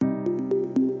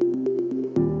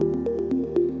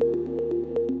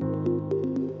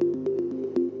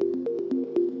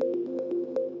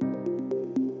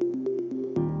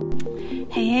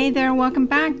Hey there, welcome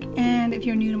back. And if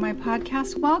you're new to my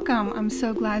podcast, welcome. I'm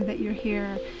so glad that you're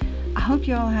here. I hope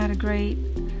you all had a great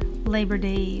Labor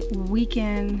Day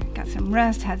weekend, got some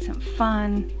rest, had some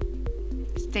fun,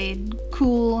 stayed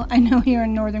cool. I know here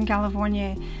in Northern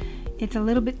California, it's a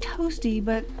little bit toasty,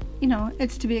 but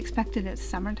it's to be expected. It's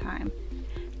summertime.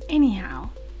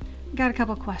 Anyhow, got a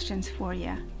couple questions for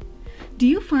you. Do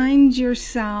you find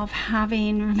yourself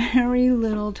having very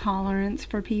little tolerance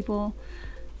for people?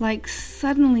 Like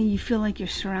suddenly you feel like you're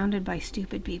surrounded by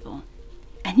stupid people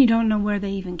and you don't know where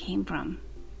they even came from.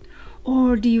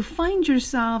 Or do you find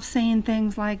yourself saying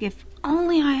things like, if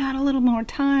only I had a little more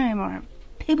time, or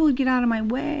people would get out of my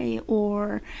way,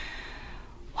 or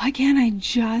why can't I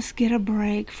just get a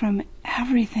break from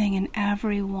everything and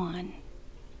everyone?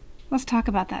 Let's talk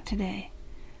about that today.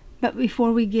 But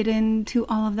before we get into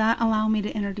all of that, allow me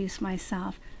to introduce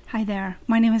myself. Hi there,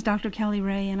 my name is Dr. Kelly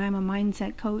Ray, and I'm a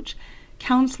mindset coach,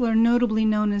 counselor, notably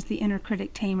known as the Inner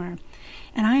Critic Tamer.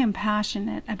 And I am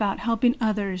passionate about helping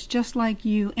others just like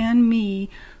you and me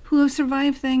who have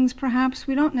survived things perhaps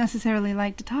we don't necessarily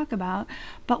like to talk about,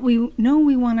 but we know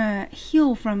we want to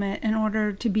heal from it in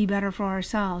order to be better for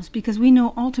ourselves, because we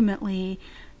know ultimately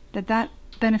that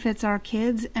benefits our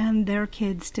kids and their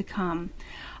kids to come.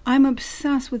 I'm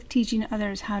obsessed with teaching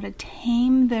others how to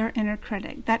tame their inner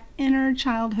critic, that inner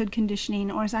childhood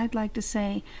conditioning, or as I'd like to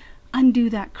say, undo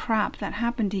that crap that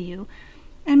happened to you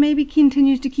and maybe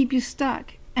continues to keep you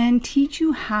stuck, and teach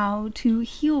you how to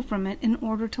heal from it in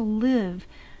order to live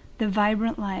the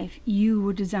vibrant life you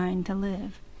were designed to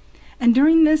live. And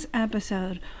during this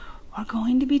episode, we're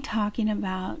going to be talking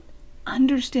about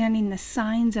understanding the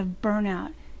signs of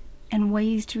burnout and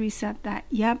ways to reset that.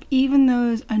 Yep, even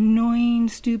those annoying,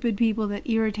 stupid people that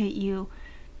irritate you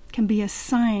can be a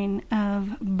sign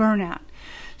of burnout.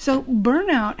 So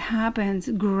burnout happens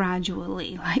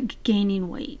gradually, like gaining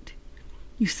weight.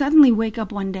 You suddenly wake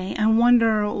up one day and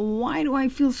wonder, why do I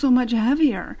feel so much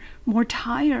heavier, more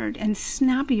tired, and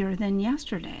snappier than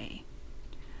yesterday?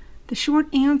 The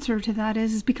short answer to that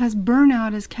is because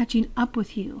burnout is catching up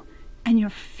with you and you're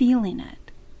feeling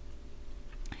it.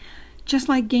 Just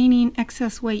like gaining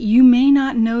excess weight, you may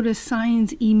not notice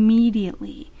signs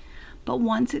immediately, but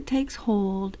once it takes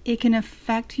hold, it can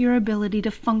affect your ability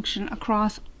to function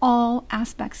across all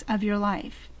aspects of your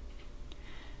life.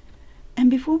 And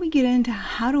before we get into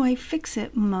how do I fix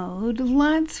it mode,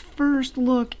 let's first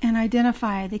look and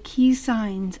identify the key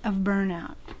signs of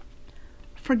burnout.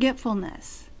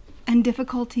 Forgetfulness and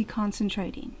difficulty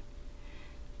concentrating.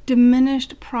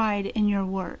 Diminished pride in your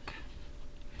work.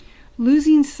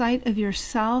 Losing sight of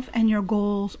yourself and your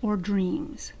goals or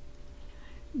dreams.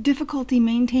 Difficulty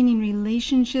maintaining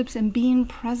relationships and being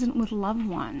present with loved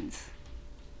ones.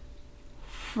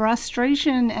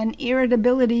 Frustration and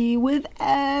irritability with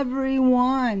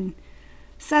everyone.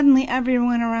 Suddenly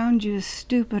everyone around you is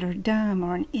stupid or dumb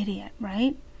or an idiot,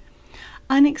 right?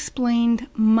 Unexplained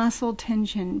muscle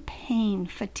tension, pain,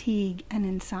 fatigue, and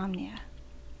insomnia.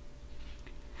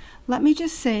 Let me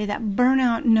just say that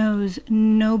burnout knows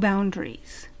no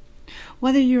boundaries.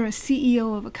 Whether you're a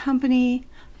CEO of a company,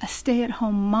 a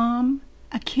stay-at-home mom,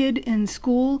 a kid in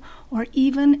school, or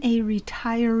even a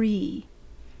retiree,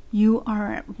 you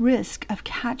are at risk of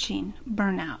catching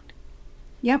burnout.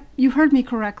 Yep, you heard me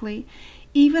correctly.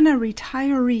 Even a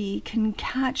retiree can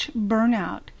catch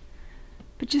burnout,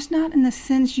 but just not in the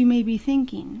sense you may be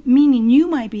thinking. Meaning you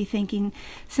might be thinking,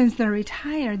 since they're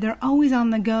retired, they're always on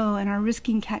the go and are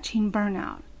risking catching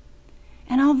burnout.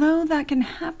 And although that can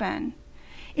happen,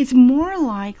 it's more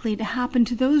likely to happen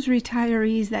to those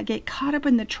retirees that get caught up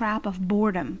in the trap of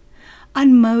boredom,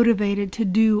 unmotivated to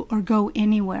do or go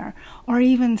anywhere, or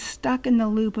even stuck in the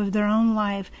loop of their own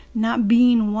life, not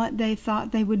being what they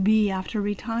thought they would be after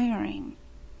retiring.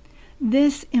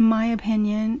 This, in my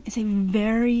opinion, is a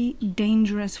very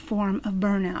dangerous form of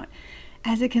burnout,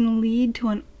 as it can lead to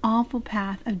an awful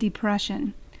path of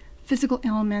depression, physical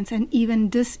ailments, and even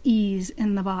dis-ease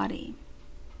in the body.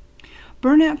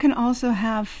 Burnout can also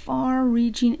have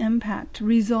far-reaching impact,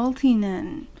 resulting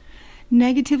in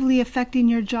negatively affecting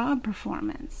your job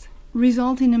performance,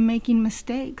 resulting in making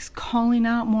mistakes, calling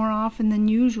out more often than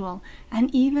usual,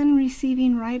 and even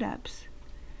receiving write-ups.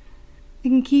 It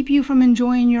can keep you from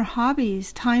enjoying your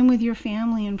hobbies, time with your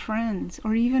family and friends,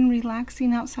 or even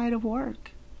relaxing outside of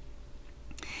work.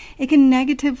 It can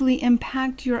negatively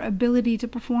impact your ability to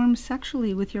perform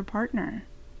sexually with your partner,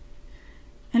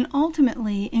 and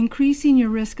ultimately increasing your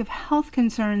risk of health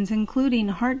concerns, including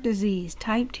heart disease,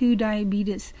 type 2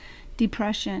 diabetes,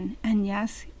 depression, and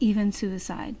yes, even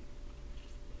suicide.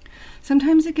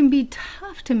 Sometimes it can be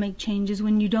tough to make changes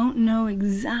when you don't know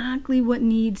exactly what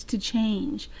needs to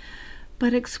change.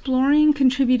 but exploring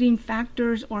contributing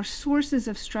factors or sources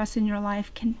of stress in your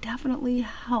life can definitely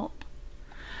help.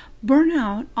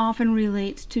 Burnout often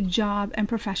relates to job and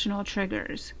professional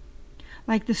triggers,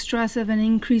 like the stress of an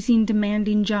increasing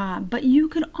demanding job, but you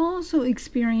could also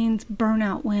experience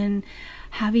burnout when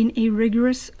having a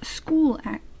rigorous school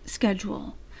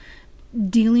schedule,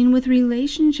 dealing with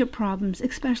relationship problems,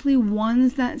 especially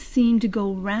ones that seem to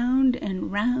go round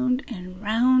and round and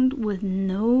round with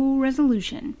no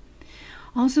resolution.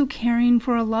 Also caring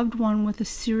for a loved one with a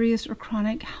serious or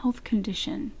chronic health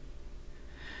condition.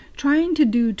 Trying to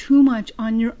do too much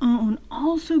on your own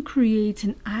also creates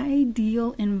an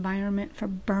ideal environment for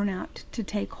burnout to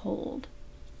take hold.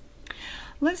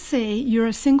 Let's say you're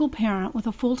a single parent with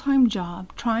a full-time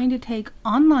job trying to take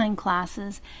online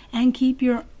classes and keep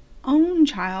your own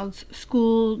child's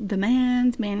school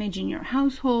demands, managing your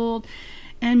household,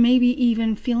 and maybe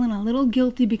even feeling a little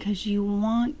guilty because you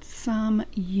want some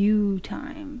you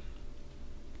time.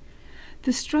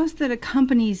 The stress that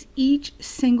accompanies each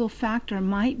single factor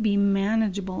might be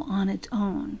manageable on its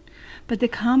own, but the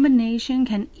combination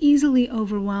can easily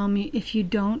overwhelm you if you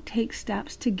don't take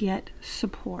steps to get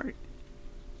support.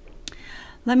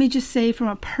 Let me just say from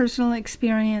a personal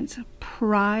experience,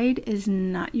 pride is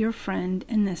not your friend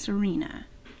in this arena.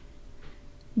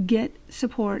 Get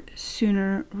support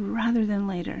sooner rather than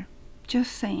later.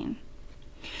 Just saying.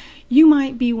 You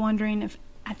might be wondering if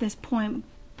at this point,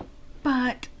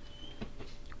 but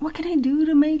what can I do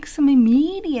to make some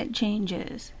immediate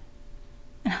changes?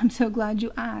 And I'm so glad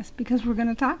you asked, because we're going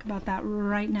to talk about that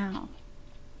right now.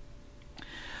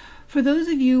 For those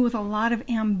of you with a lot of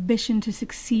ambition to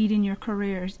succeed in your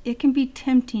careers, it can be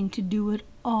tempting to do it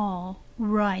all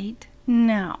right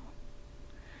now.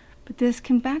 But this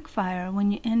can backfire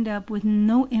when you end up with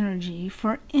no energy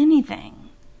for anything.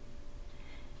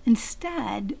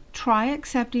 Instead, try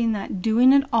accepting that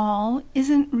doing it all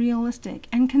isn't realistic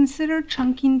and consider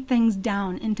chunking things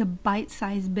down into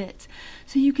bite-sized bits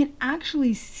so you can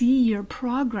actually see your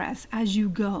progress as you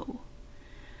go.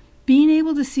 Being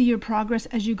able to see your progress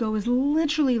as you go is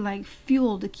literally like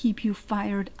fuel to keep you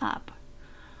fired up.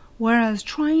 Whereas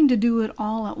trying to do it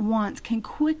all at once can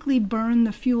quickly burn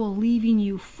the fuel, leaving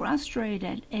you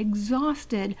frustrated,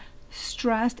 exhausted,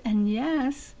 stressed, and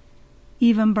yes,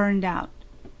 even burned out.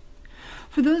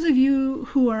 For those of you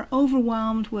who are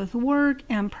overwhelmed with work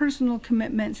and personal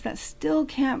commitments that still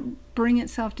can't bring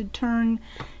itself to turn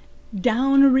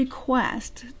down a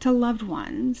request to loved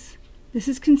ones, this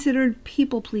is considered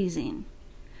people-pleasing.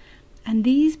 And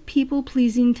these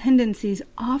people-pleasing tendencies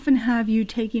often have you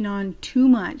taking on too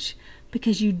much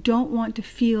because you don't want to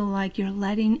feel like you're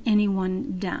letting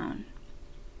anyone down.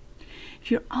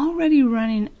 If you're already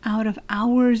running out of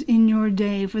hours in your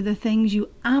day for the things you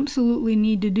absolutely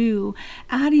need to do,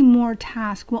 adding more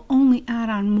tasks will only add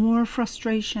on more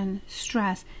frustration,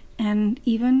 stress, and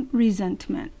even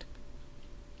resentment.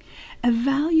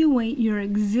 Evaluate your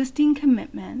existing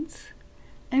commitments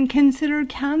and consider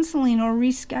canceling or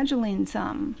rescheduling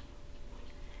some.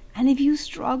 And if you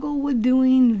struggle with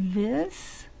doing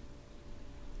this,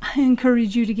 I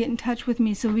encourage you to get in touch with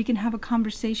me so we can have a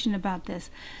conversation about this,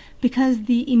 because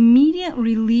the immediate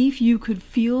relief you could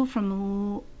feel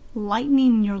from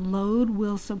lightening your load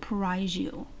will surprise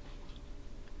you.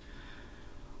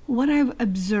 What I've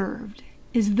observed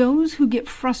is those who get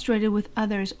frustrated with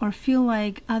others or feel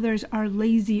like others are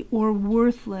lazy or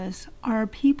worthless are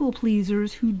people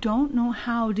pleasers who don't know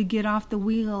how to get off the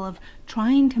wheel of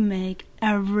trying to make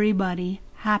everybody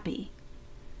happy.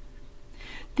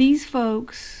 These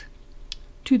folks,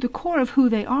 to the core of who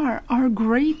they are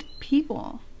great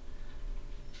people.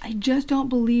 I just don't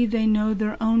believe they know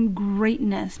their own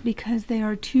greatness because they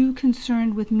are too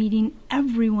concerned with meeting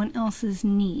everyone else's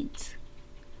needs.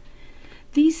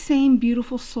 These same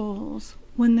beautiful souls,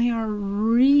 when they are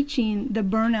reaching the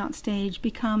burnout stage,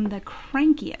 become the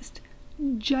crankiest,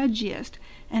 judgiest,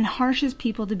 and harshest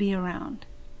people to be around.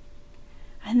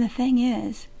 And the thing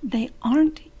is, they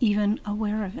aren't even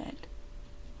aware of it.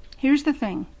 Here's the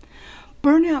thing.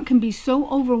 Burnout can be so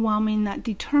overwhelming that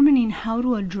determining how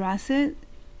to address it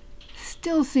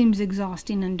still seems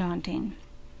exhausting and daunting.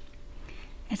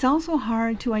 It's also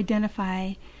hard to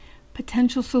identify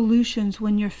potential solutions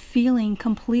when you're feeling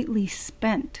completely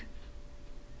spent.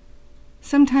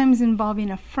 Sometimes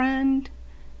involving a friend,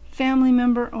 family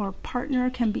member, or partner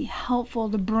can be helpful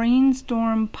to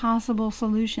brainstorm possible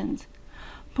solutions.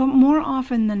 But more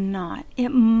often than not, it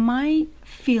might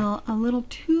feel a little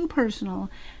too personal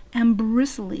and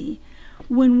bristly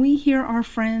when we hear our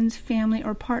friends, family,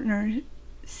 or partner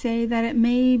say that it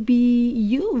may be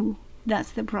you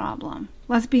that's the problem.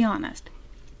 Let's be honest.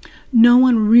 No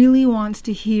one really wants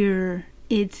to hear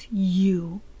it's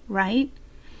you, right?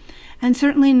 And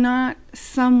certainly not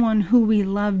someone who we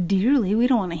love dearly. We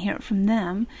don't want to hear it from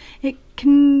them. It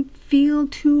can feel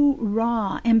too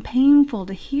raw and painful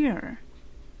to hear,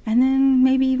 and then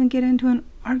maybe even get into an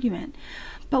argument.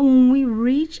 But when we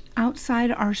reach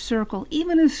outside our circle,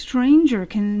 even a stranger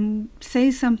can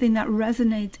say something that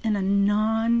resonates in a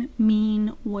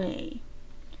non-mean way.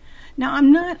 Now,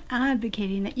 I'm not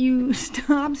advocating that you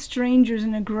stop strangers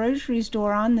in a grocery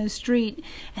store on the street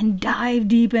and dive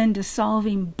deep into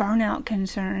solving burnout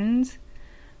concerns,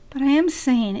 but I am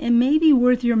saying it may be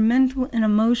worth your mental and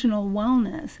emotional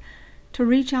wellness to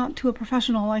reach out to a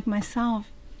professional like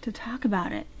myself to talk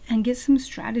about it and get some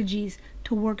strategies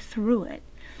to work through it.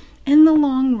 In the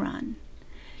long run,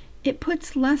 it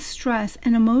puts less stress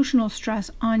and emotional stress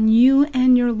on you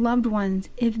and your loved ones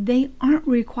if they aren't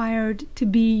required to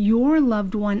be your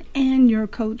loved one and your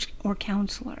coach or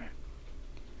counselor.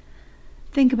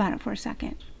 Think about it for a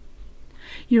second.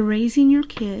 You're raising your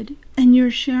kid and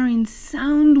you're sharing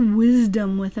sound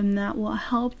wisdom with them that will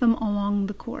help them along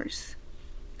the course.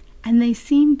 And they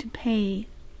seem to pay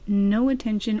no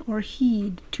attention or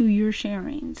heed to your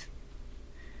sharings.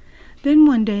 Then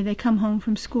one day they come home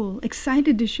from school,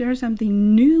 excited to share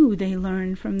something new they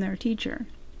learned from their teacher.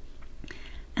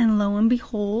 And lo and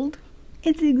behold,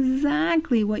 it's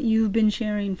exactly what you've been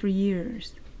sharing for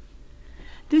years.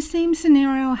 This same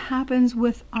scenario happens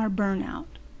with our burnout.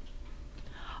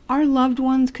 Our loved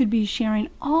ones could be sharing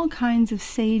all kinds of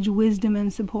sage wisdom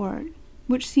and support,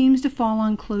 which seems to fall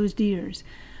on closed ears,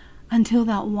 until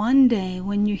that one day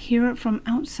when you hear it from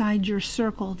outside your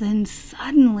circle, then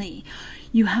suddenly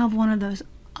you have one of those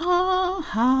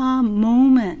aha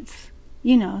moments.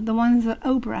 You know, the ones that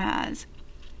Oprah has.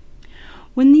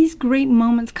 When these great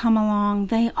moments come along,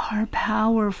 they are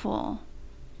powerful.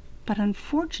 But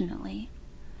unfortunately,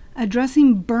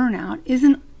 addressing burnout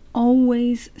isn't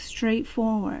always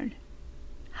straightforward.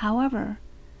 However,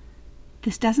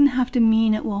 this doesn't have to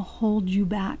mean it will hold you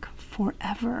back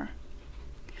forever.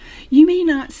 You may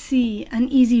not see an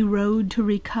easy road to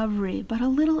recovery, but a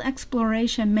little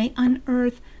exploration may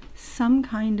unearth some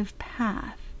kind of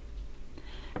path.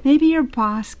 Maybe your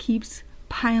boss keeps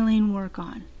piling work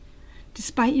on,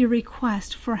 despite your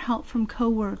request for help from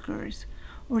coworkers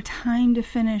or time to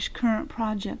finish current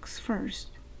projects first.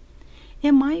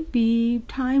 It might be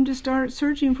time to start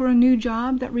searching for a new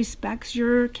job that respects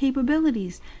your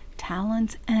capabilities,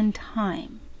 talents, and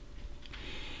time.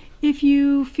 If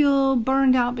you feel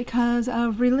burned out because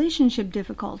of relationship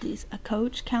difficulties, a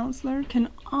coach, counselor can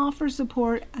offer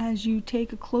support as you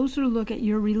take a closer look at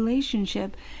your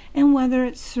relationship and whether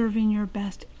it's serving your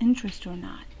best interest or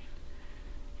not.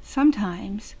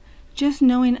 Sometimes, just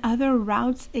knowing other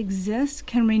routes exist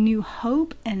can renew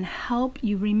hope and help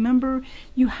you remember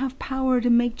you have power to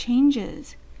make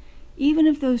changes, even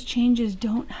if those changes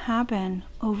don't happen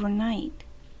overnight.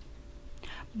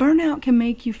 Burnout can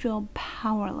make you feel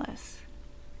powerless.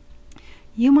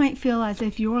 You might feel as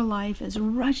if your life is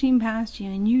rushing past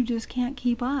you and you just can't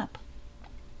keep up.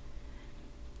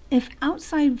 If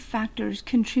outside factors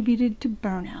contributed to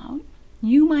burnout,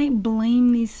 you might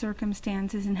blame these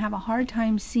circumstances and have a hard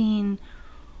time seeing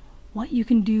what you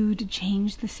can do to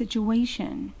change the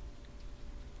situation.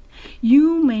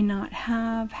 You may not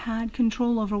have had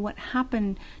control over what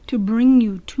happened to bring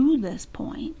you to this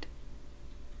point.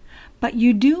 But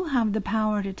you do have the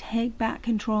power to take back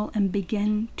control and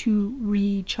begin to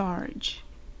recharge.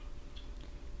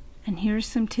 And here's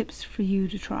some tips for you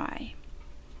to try.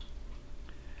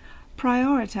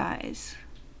 Prioritize.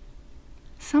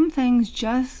 Some things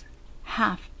just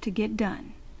have to get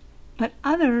done, but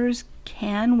others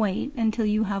can wait until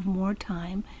you have more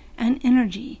time and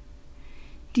energy.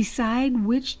 Decide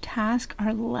which tasks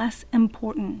are less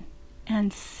important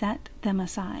and set them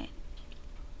aside.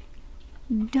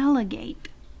 Delegate.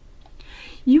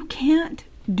 You can't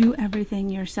do everything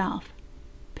yourself.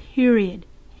 Period.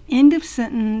 End of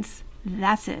sentence.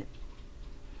 That's it.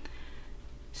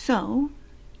 So,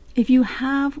 if you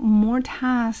have more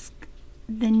tasks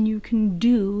than you can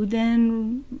do,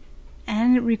 and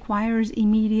it requires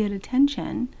immediate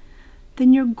attention,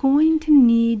 then you're going to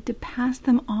need to pass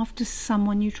them off to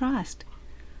someone you trust.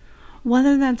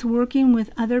 Whether that's working with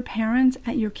other parents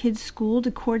at your kid's school to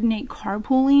coordinate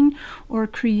carpooling or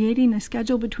creating a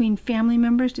schedule between family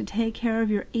members to take care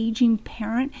of your aging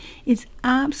parent, it's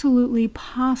absolutely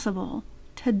possible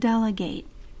to delegate.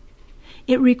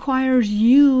 It requires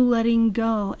you letting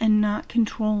go and not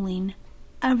controlling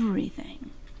everything.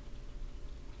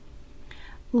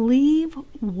 Leave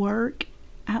work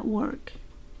at work.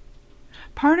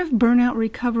 Part of burnout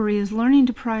recovery is learning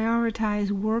to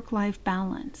prioritize work-life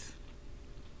balance.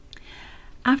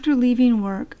 After leaving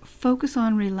work, focus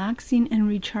on relaxing and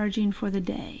recharging for the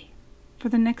day. For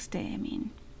the next day, I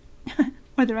mean.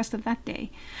 Or the rest of that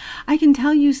day. I can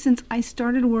tell you, since I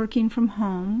started working from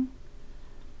home,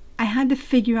 I had to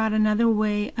figure out another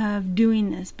way of doing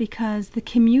this, because the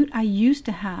commute I used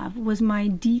to have was my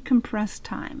decompressed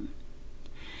time.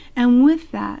 And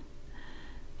with that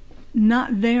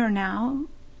not there now,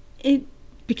 it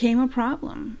became a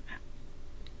problem.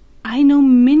 I know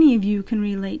many of you can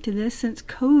relate to this, since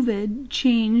COVID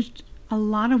changed a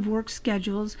lot of work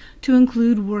schedules to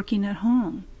include working at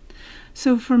home.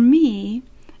 So for me,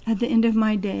 at the end of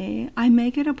my day, I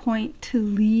make it a point to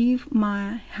leave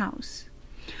my house.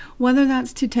 Whether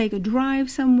that's to take a drive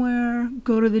somewhere,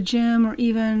 go to the gym, or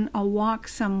even a walk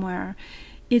somewhere,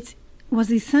 it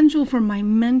was essential for my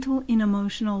mental and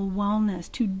emotional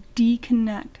wellness to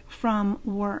disconnect from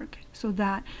work, so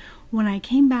that when I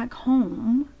came back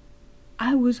home,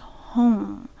 I was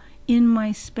home in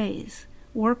my space.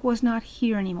 Work was not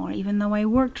here anymore, even though I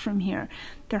worked from here.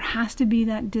 There has to be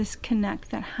that disconnect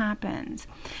that happens.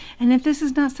 And if this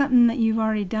is not something that you've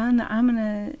already done, I'm going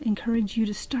to encourage you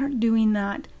to start doing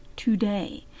that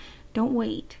today. Don't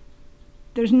wait.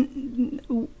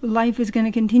 Life is going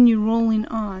to continue rolling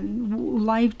on.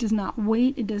 Life does not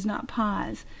wait. It does not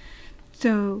pause.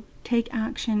 So take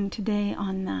action today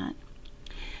on that.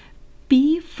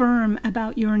 Be firm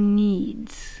about your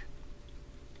needs.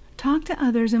 Talk to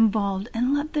others involved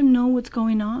and let them know what's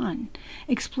going on.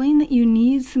 Explain that you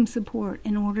need some support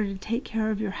in order to take care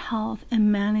of your health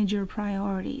and manage your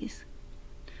priorities.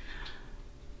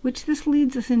 Which this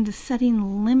leads us into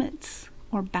setting limits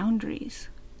or boundaries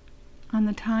on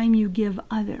the time you give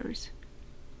others.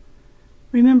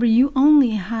 Remember, you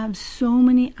only have so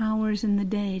many hours in the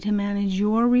day to manage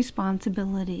your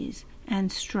responsibilities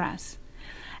and stress,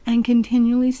 and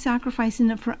continually sacrificing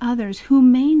it for others who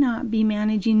may not be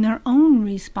managing their own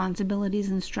responsibilities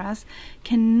and stress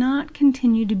cannot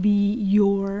continue to be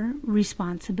your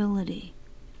responsibility.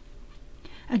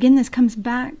 Again, this comes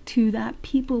back to that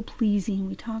people-pleasing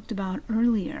we talked about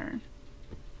earlier.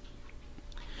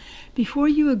 Before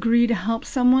you agree to help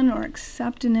someone or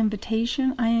accept an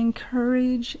invitation, I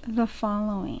encourage the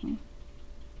following.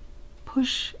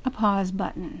 Push a pause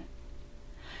button.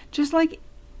 Just like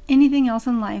anything else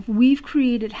in life, we've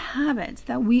created habits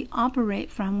that we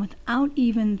operate from without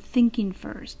even thinking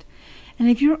first. And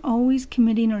if you're always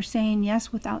committing or saying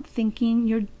yes without thinking,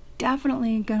 you're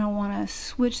definitely going to want to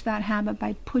switch that habit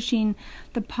by pushing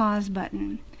the pause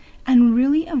button and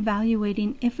really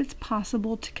evaluating if it's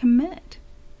possible to commit.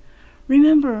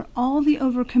 Remember, all the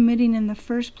overcommitting in the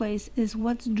first place is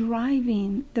what's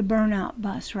driving the burnout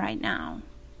bus right now.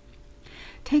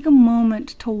 Take a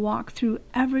moment to walk through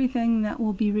everything that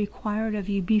will be required of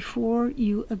you before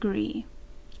you agree.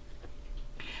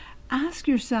 Ask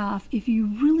yourself if you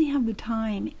really have the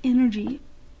time, energy,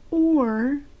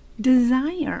 or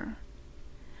desire.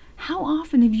 How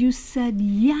often have you said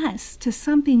yes to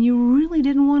something you really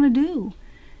didn't want to do,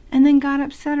 and then got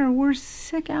upset or worse,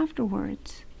 sick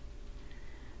afterwards?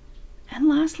 And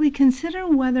lastly, consider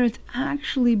whether it's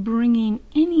actually bringing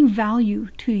any value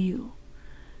to you.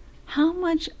 How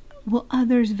much will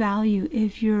others value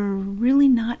if you're really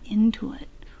not into it?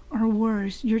 Or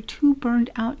worse, you're too burnt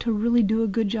out to really do a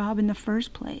good job in the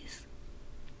first place.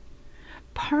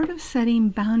 Part of setting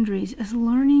boundaries is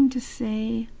learning to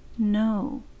say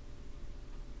no.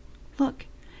 Look,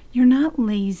 you're not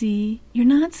lazy, you're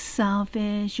not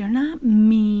selfish, you're not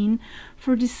mean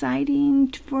for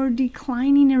declining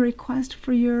a request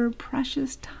for your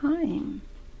precious time.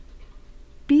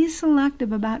 Be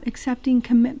selective about accepting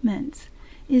commitments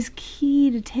is key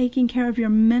to taking care of your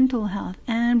mental health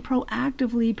and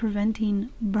proactively preventing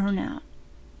burnout.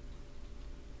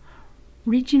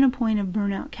 Reaching a point of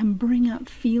burnout can bring up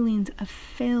feelings of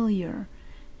failure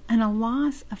and a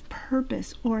loss of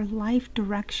purpose or life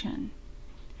direction.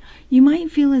 You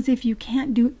might feel as if you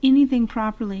can't do anything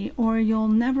properly or you'll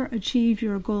never achieve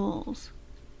your goals.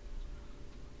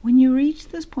 When you reach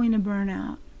this point of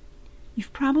burnout,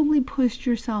 you've probably pushed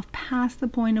yourself past the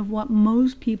point of what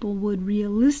most people would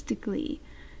realistically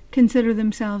consider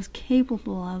themselves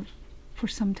capable of for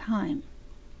some time.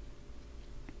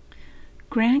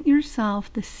 Grant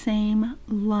yourself the same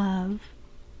love,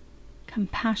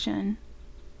 compassion,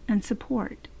 and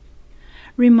support.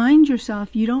 Remind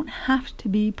yourself you don't have to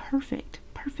be perfect.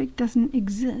 Perfect doesn't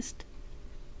exist.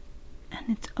 And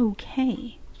it's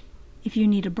okay if you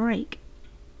need a break.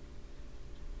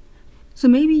 So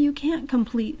maybe you can't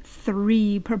complete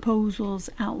 3 proposals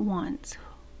at once.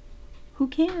 Who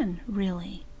can,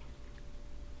 really?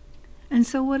 And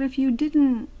so what if you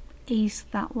didn't ace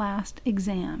that last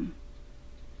exam?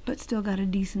 but still got a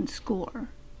decent score.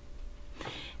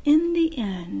 In the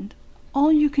end,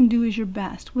 all you can do is your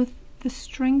best with the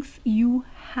strengths you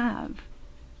have.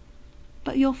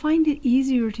 But you'll find it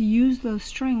easier to use those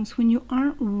strengths when you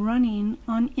aren't running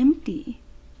on empty.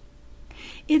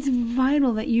 It's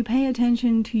vital that you pay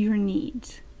attention to your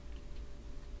needs.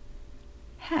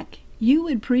 Heck, you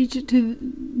would preach it to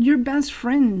your best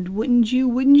friend, wouldn't you?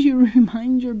 Wouldn't you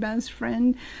remind your best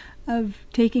friend of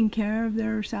taking care of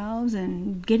themselves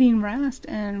and getting rest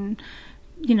and,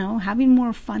 having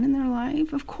more fun in their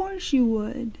life? Of course you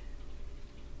would.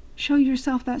 Show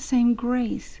yourself that same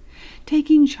grace.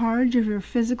 Taking charge of your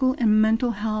physical and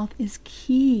mental health is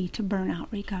key to burnout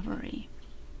recovery.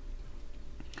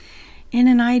 In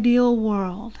an ideal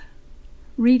world,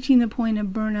 reaching the point of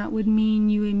burnout would mean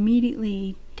you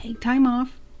immediately take time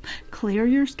off, clear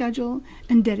your schedule,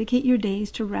 and dedicate your days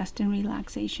to rest and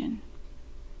relaxation.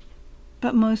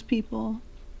 But most people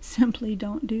simply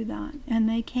don't do that, and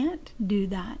they can't do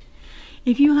that.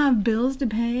 If you have bills to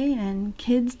pay and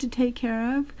kids to take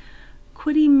care of,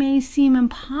 quitting may seem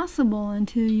impossible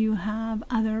until you have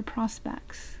other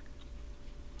prospects.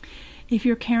 If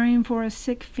you're caring for a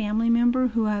sick family member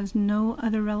who has no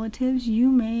other relatives, you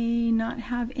may not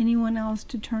have anyone else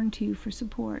to turn to for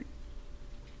support.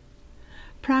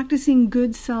 Practicing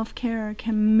good self-care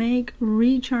can make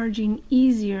recharging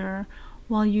easier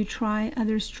while you try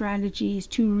other strategies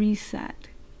to reset.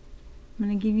 I'm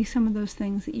going to give you some of those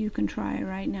things that you can try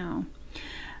right now.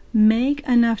 Make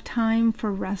enough time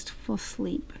for restful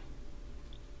sleep.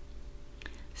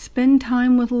 Spend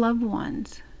time with loved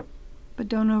ones, but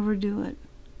don't overdo it.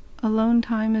 Alone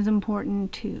time is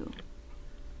important too.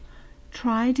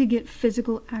 Try to get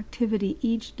physical activity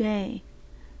each day.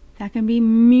 That can be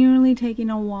merely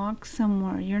taking a walk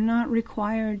somewhere. You're not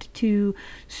required to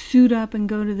suit up and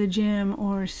go to the gym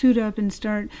or suit up and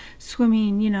start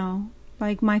swimming,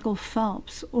 like Michael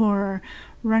Phelps, or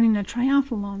running a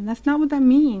triathlon. That's not what that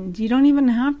means. You don't even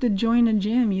have to join a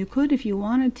gym. You could if you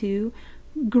wanted to.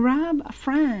 Grab a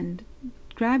friend,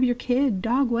 grab your kid,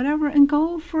 dog, whatever, and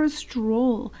go for a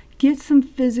stroll. Get some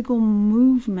physical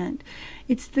movement.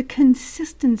 It's the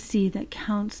consistency that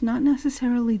counts, not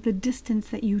necessarily the distance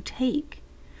that you take.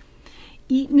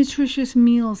 Eat nutritious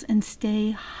meals and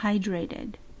stay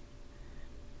hydrated.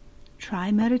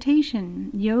 Try meditation,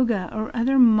 yoga, or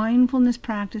other mindfulness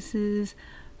practices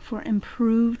for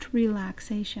improved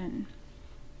relaxation.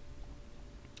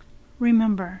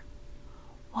 Remember,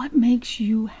 what makes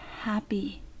you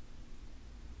happy?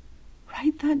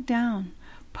 Write that down.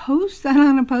 Post that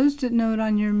on a Post-it note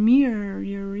on your mirror,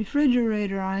 your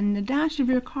refrigerator, on the dash of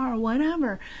your car,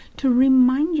 whatever, to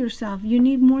remind yourself. You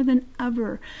need more than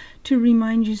ever to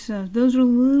remind yourself. Those are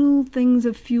little things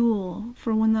of fuel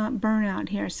for when that burnout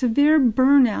here. Severe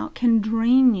burnout can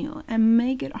drain you and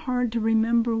make it hard to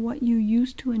remember what you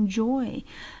used to enjoy.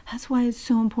 That's why it's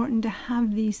so important to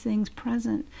have these things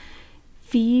present.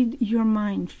 Feed your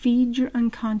mind, feed your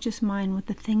unconscious mind with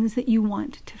the things that you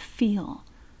want to feel.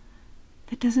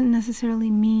 That doesn't necessarily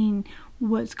mean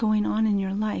what's going on in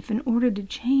your life. In order to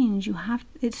change,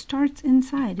 it starts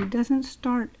inside. It doesn't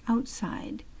start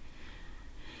outside.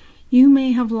 You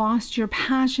may have lost your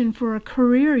passion for a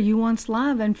career you once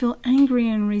loved and feel angry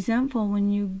and resentful when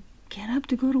you get up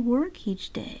to go to work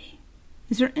each day.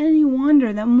 Is there any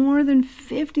wonder that more than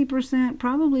 50%,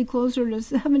 probably closer to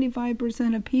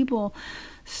 75% of people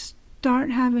start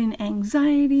having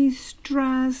anxiety,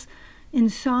 stress,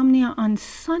 insomnia on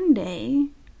Sunday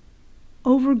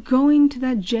over going to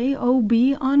that job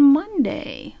on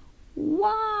Monday?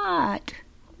 What?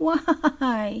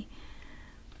 Why?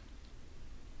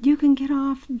 You can get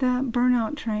off that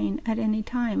burnout train at any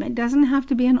time. It doesn't have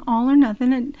to be an all or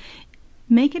nothing.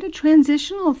 Make it a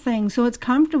transitional thing so it's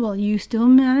comfortable. You still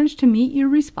manage to meet your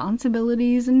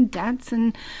responsibilities and debts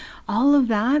and all of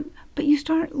that, but you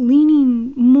start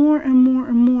leaning more and more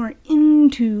and more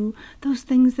into those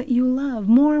things that you love,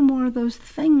 more and more of those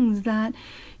things that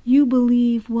you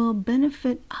believe will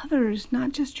benefit others,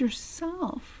 not just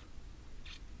yourself.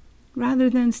 Rather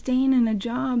than staying in a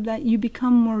job that you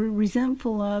become more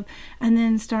resentful of and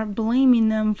then start blaming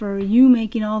them for you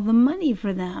making all the money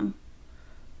for them.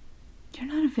 You're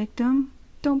not a victim.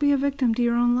 Don't be a victim to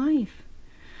your own life.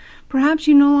 Perhaps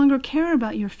you no longer care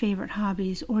about your favorite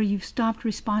hobbies, or you've stopped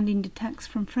responding to texts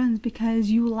from friends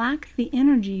because you lack the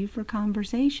energy for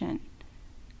conversation.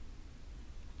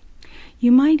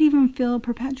 You might even feel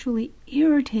perpetually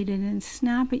irritated and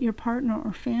snap at your partner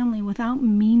or family without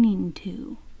meaning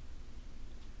to.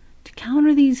 To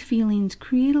counter these feelings,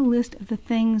 create a list of the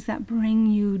things that bring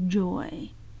you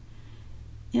joy.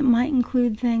 It might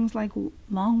include things like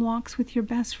long walks with your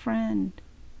best friend,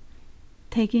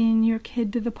 taking your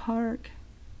kid to the park,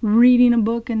 reading a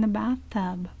book in the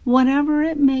bathtub, whatever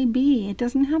it may be. It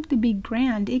doesn't have to be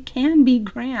grand. It can be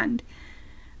grand,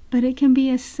 but it can be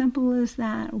as simple as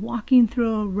that, walking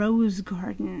through a rose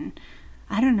garden.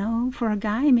 I don't know, for a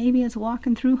guy, maybe it's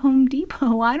walking through Home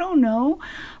Depot. I don't know,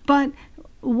 but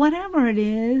whatever it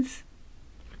is,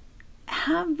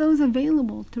 have those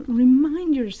available to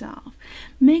remind yourself.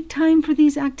 Make time for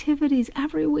these activities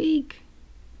every week.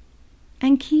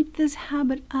 And keep this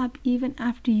habit up even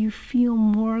after you feel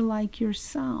more like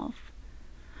yourself.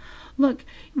 Look,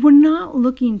 we're not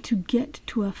looking to get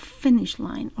to a finish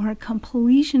line or a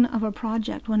completion of a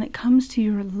project when it comes to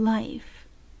your life.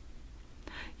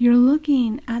 You're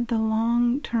looking at the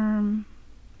long-term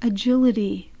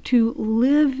agility to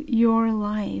live your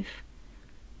life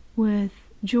with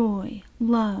joy,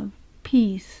 love,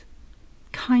 peace,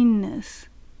 kindness,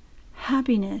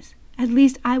 happiness. At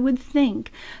least I would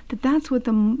think that that's what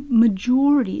the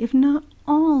majority, if not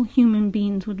all, human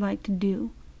beings would like to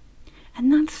do.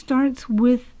 And that starts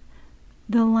with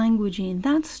the languaging.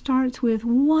 That starts with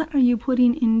what are you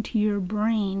putting into your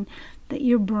brain that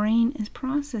your brain is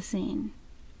processing.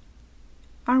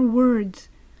 Our words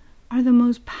are the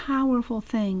most powerful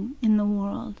thing in the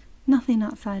world. Nothing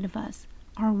outside of us.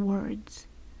 Our words.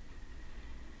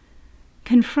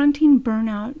 Confronting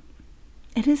burnout,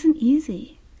 it isn't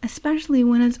easy, especially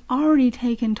when it's already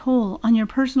taken toll on your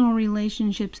personal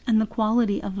relationships and the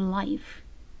quality of life.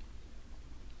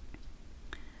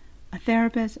 A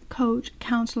therapist, coach,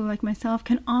 counselor like myself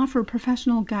can offer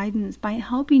professional guidance by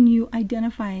helping you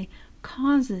identify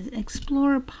causes,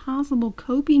 explore possible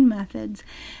coping methods,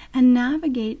 and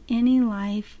navigate any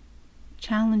life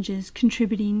challenges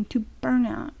contributing to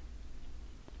burnout.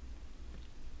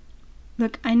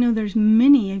 Look, I know there's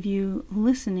many of you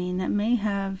listening that may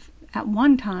have at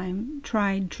one time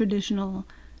tried traditional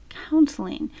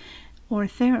counseling or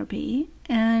therapy,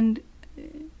 and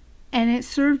it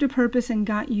served a purpose and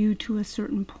got you to a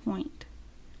certain point.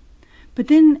 But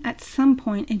then at some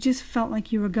point, it just felt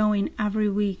like you were going every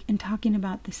week and talking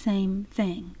about the same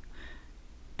thing.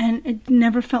 And it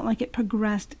never felt like it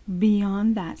progressed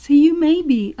beyond that. So you may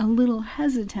be a little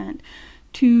hesitant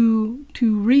to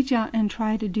reach out and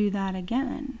try to do that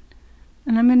again.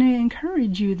 And I'm going to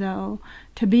encourage you, though,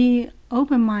 to be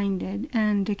open-minded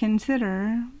and to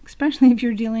consider, especially if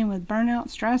you're dealing with burnout,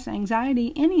 stress,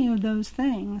 anxiety, any of those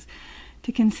things,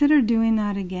 to consider doing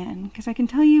that again. Because I can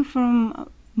tell you from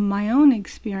my own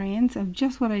experience of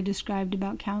just what I described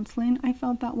about counseling, I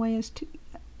felt that way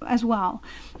as well.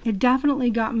 It definitely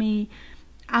got me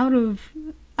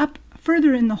up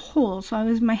further in the hole. So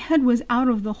my head was out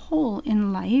of the hole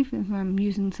in life, if I'm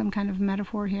using some kind of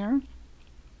metaphor here.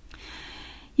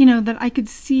 You know, that I could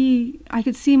see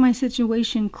my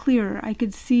situation clearer. I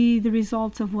could see the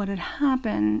results of what had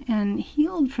happened and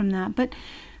healed from that. But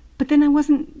then I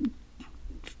wasn't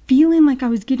feeling like I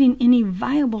was getting any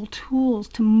viable tools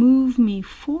to move me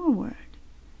forward.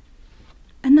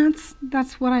 And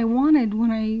that's what I wanted when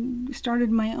I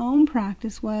started my own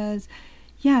practice was,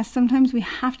 yes, sometimes we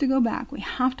have to go back. We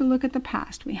have to look at the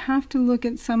past. We have to look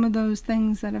at some of those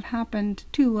things that have happened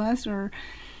to us or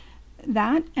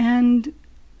that. And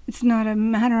it's not a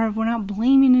matter of, we're not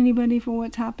blaming anybody for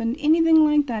what's happened, anything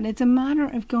like that. It's a matter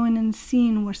of going and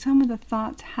seeing where some of the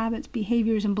thoughts, habits,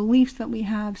 behaviors, and beliefs that we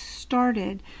have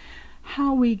started,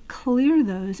 how we clear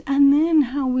those, and then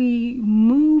how we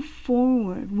move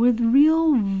forward with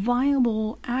real,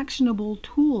 viable, actionable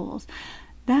tools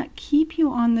that keep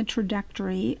you on the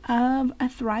trajectory of a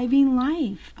thriving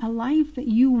life, a life that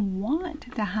you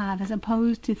want to have, as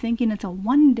opposed to thinking it's a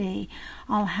one day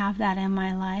I'll have that in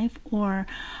my life, or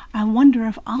I wonder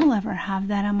if I'll ever have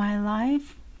that in my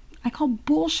life. I call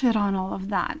bullshit on all of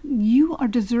that. You are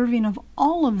deserving of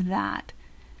all of that.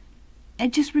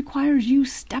 It just requires you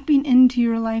stepping into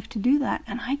your life to do that,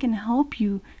 and I can help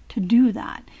you to do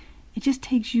that. It just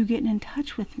takes you getting in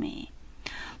touch with me.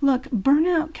 Look,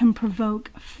 burnout can provoke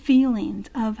feelings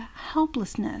of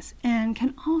helplessness and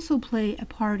can also play a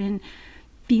part in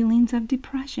feelings of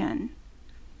depression.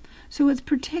 So it's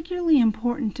particularly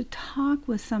important to talk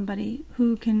with somebody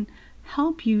who can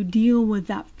help you deal with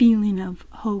that feeling of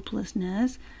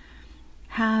hopelessness,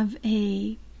 have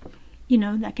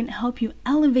that can help you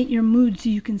elevate your mood so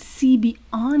you can see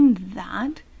beyond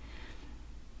that,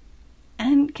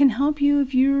 and can help you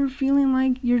if you're feeling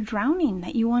like you're drowning,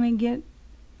 that you want to get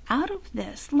out of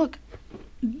this. Look,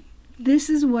 this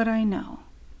is what I know.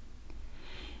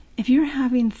 If you're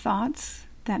having thoughts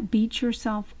that beat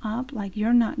yourself up, like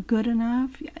you're not good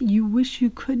enough, you wish you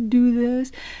could do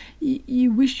this,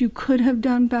 you wish you could have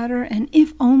done better, and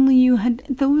if only you had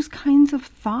those kinds of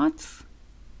thoughts,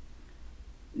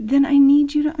 then I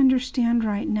need you to understand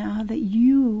right now that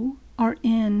you are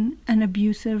in an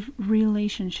abusive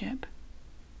relationship.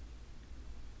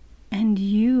 And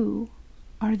you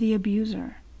are the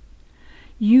abuser.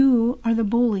 You are the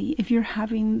bully if you're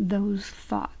having those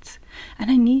thoughts.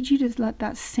 And I need you to let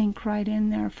that sink right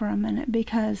in there for a minute,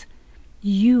 because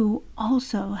you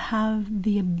also have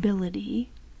the ability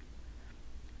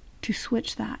to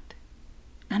switch that.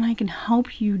 And I can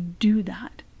help you do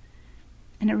that.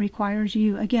 And it requires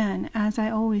you, again, as I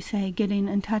always say, getting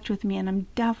in touch with me. And I'm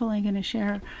definitely going to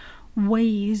share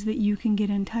ways that you can get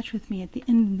in touch with me at the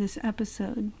end of this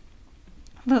episode.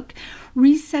 Look,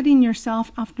 resetting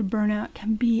yourself after burnout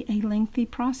can be a lengthy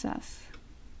process.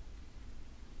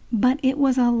 But it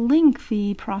was a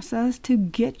lengthy process to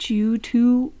get you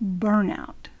to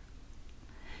burnout.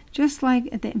 Just like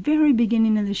at the very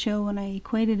beginning of the show when I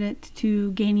equated it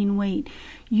to gaining weight,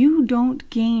 you don't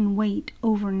gain weight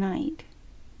overnight.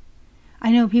 I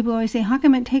know people always say, how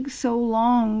come it takes so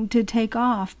long to take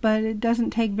off, but it doesn't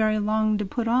take very long to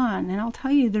put on? And I'll tell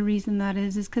you the reason that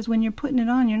is because when you're putting it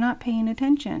on, you're not paying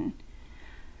attention.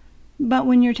 But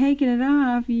when you're taking it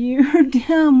off, you're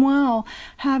damn well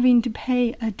having to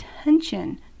pay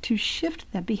attention to shift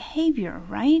the behavior,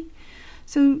 right?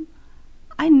 So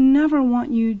I never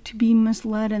want you to be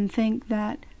misled and think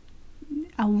that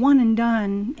a one and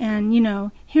done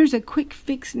and, here's a quick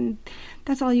fix and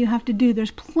that's all you have to do.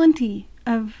 There's plenty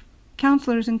of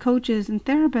counselors and coaches and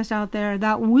therapists out there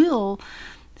that will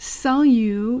sell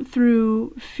you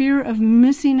through fear of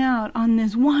missing out on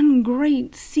this one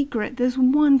great secret, this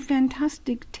one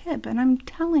fantastic tip. And I'm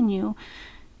telling you,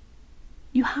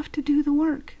 you have to do the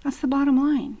work. That's the bottom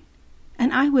line.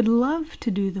 And I would love to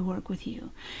do the work with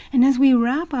you. And as we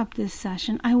wrap up this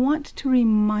session, I want to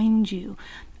remind you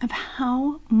of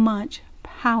how much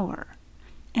power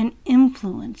and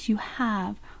influence you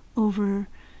have over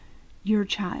your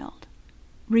child,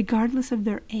 regardless of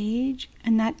their age,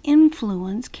 and that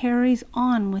influence carries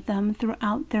on with them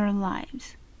throughout their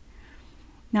lives.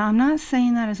 Now, I'm not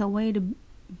saying that as a way to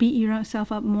beat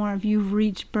yourself up more if you've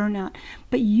reached burnout,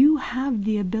 but you have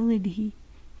the ability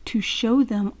to show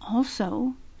them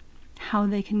also how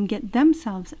they can get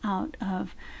themselves out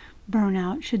of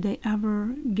burnout should they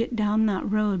ever get down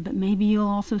that road. But maybe you'll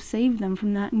also save them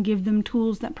from that and give them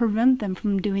tools that prevent them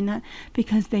from doing that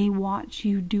because they watch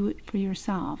you do it for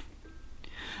yourself.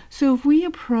 So if we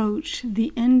approach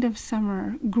the end of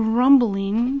summer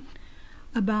grumbling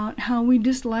about how we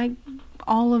dislike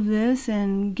all of this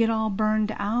and get all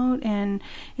burned out and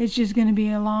it's just going to be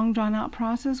a long drawn out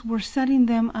process, we're setting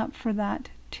them up for that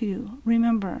too.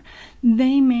 Remember,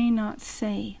 they may not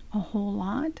say a whole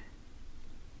lot,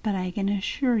 but I can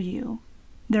assure you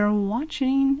they're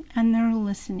watching and they're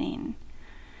listening.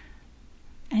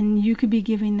 And you could be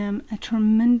giving them a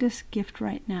tremendous gift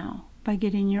right now by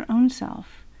getting your own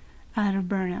self out of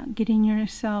burnout, getting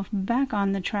yourself back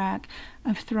on the track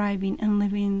of thriving and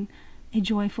living a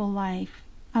joyful life.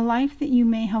 A life that you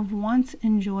may have once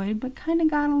enjoyed but kind of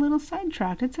got a little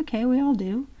sidetracked. It's okay, we all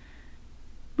do.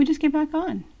 We just get back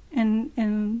on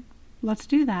and let's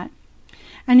do that.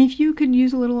 And if you could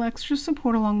use a little extra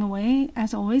support along the way,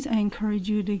 as always, I encourage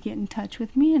you to get in touch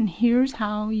with me, and here's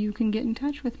how you can get in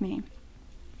touch with me.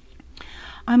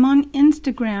 I'm on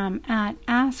Instagram at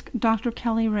Ask Dr.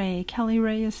 Kelly Ray. Kelly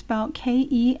Ray is spelled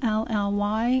Kellyrae.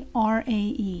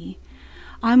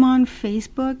 I'm on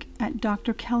Facebook at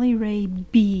Dr. Kelly Ray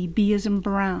B. B as in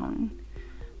Brown.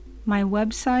 My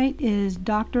website is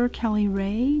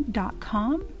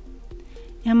drkellyray.com.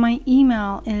 And my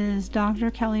email is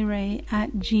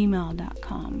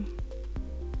drkellyray@gmail.com.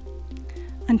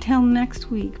 Until next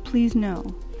week, please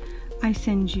know I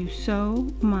send you so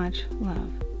much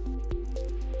love.